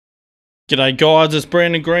G'day guys, it's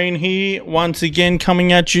Brandon Green here, once again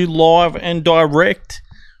coming at you live and direct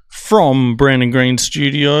from Brandon Green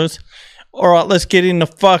Studios. Alright, let's get into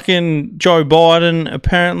fucking Joe Biden.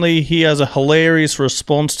 Apparently he has a hilarious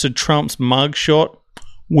response to Trump's mugshot.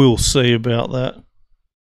 We'll see about that.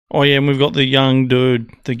 Oh yeah, and we've got the young dude,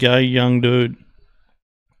 the gay young dude.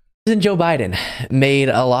 President Joe Biden made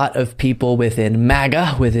a lot of people within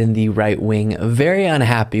MAGA, within the right wing, very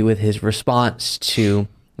unhappy with his response to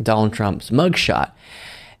Donald Trump's mugshot.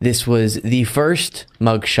 This was the first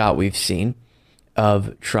mugshot we've seen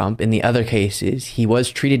of Trump. In the other cases, he was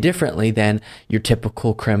treated differently than your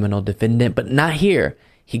typical criminal defendant, but not here.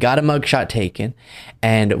 He got a mugshot taken,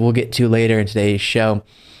 and we'll get to later in today's show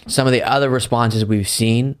some of the other responses we've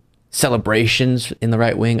seen, celebrations in the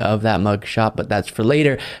right wing of that mugshot, but that's for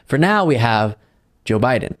later. For now, we have Joe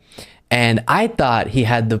Biden, and I thought he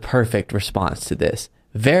had the perfect response to this.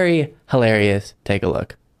 Very hilarious. Take a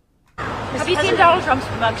look. Have you seen Donald Trump's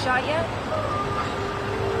mugshot yet?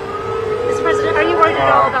 Mr. President, are you worried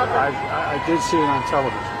at all about that? I did see it on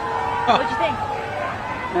television. What'd you think?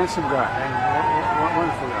 Handsome guy.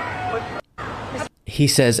 Wonderful guy. He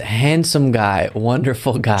says, handsome guy,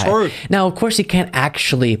 wonderful guy. True. Now, of course, he can't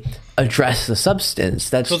actually address the substance.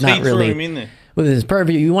 That's Because not he threw really him in there. within his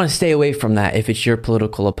purview. You want to stay away from that if it's your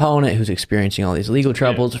political opponent who's experiencing all these legal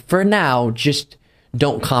troubles. Yeah. For now, just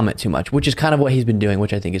don't comment too much, which is kind of what he's been doing,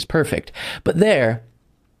 which I think is perfect. But there,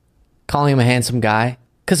 calling him a handsome guy,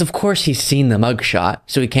 because of course he's seen the mugshot,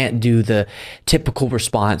 so he can't do the typical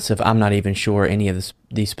response of, I'm not even sure any of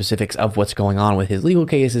these specifics of what's going on with his legal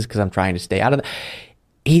cases because I'm trying to stay out of it.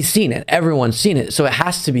 He's seen it. Everyone's seen it. So it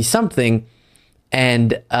has to be something.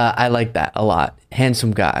 And I like that a lot.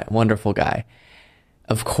 Handsome guy, wonderful guy.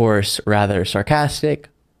 Of course, rather sarcastic,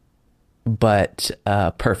 but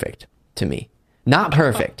perfect to me. Not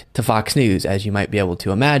perfect to Fox News, as you might be able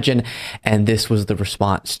to imagine. And this was the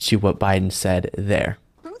response to what Biden said there.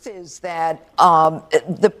 The truth is that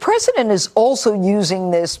the president is also using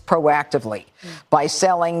this proactively by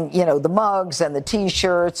selling, the mugs and the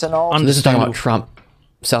T-shirts and all. So this is talking about Trump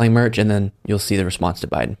selling merch, and then you'll see the response to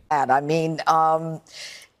Biden. I mean,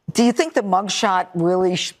 do you think the mugshot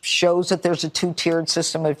really shows that there's a two-tiered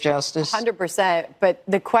system of justice? 100%. But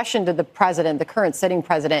the question to the president, the current sitting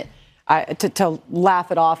president, to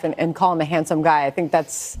laugh it off and call him a handsome guy, I think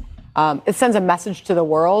that's it sends a message to the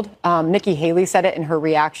world. Nikki Haley said it in her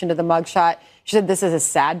reaction to the mugshot. She said this is a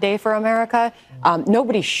sad day for America.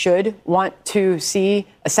 Nobody should want to see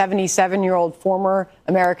a 77-year-old former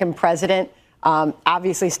American president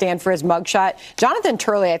obviously stand for his mugshot. Jonathan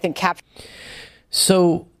Turley, I think, captured.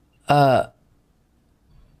 So the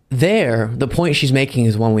point she's making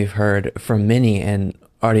is one we've heard from many and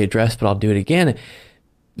already addressed, but I'll do it again.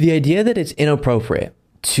 The idea that it's inappropriate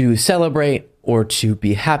to celebrate or to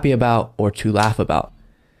be happy about or to laugh about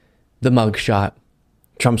the mugshot,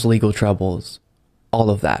 Trump's legal troubles, all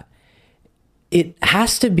of that. It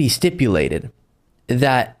has to be stipulated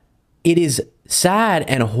that it is sad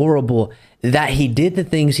and horrible that he did the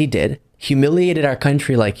things he did, humiliated our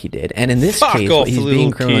country like he did. And in this case, what he's being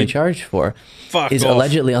criminally charged for is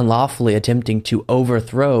allegedly unlawfully attempting to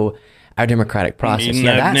overthrow our democratic process.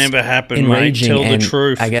 That never happened, mate. Tell the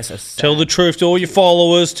truth. I guess tell the truth to all your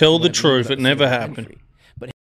followers. Tell the truth. It never happened.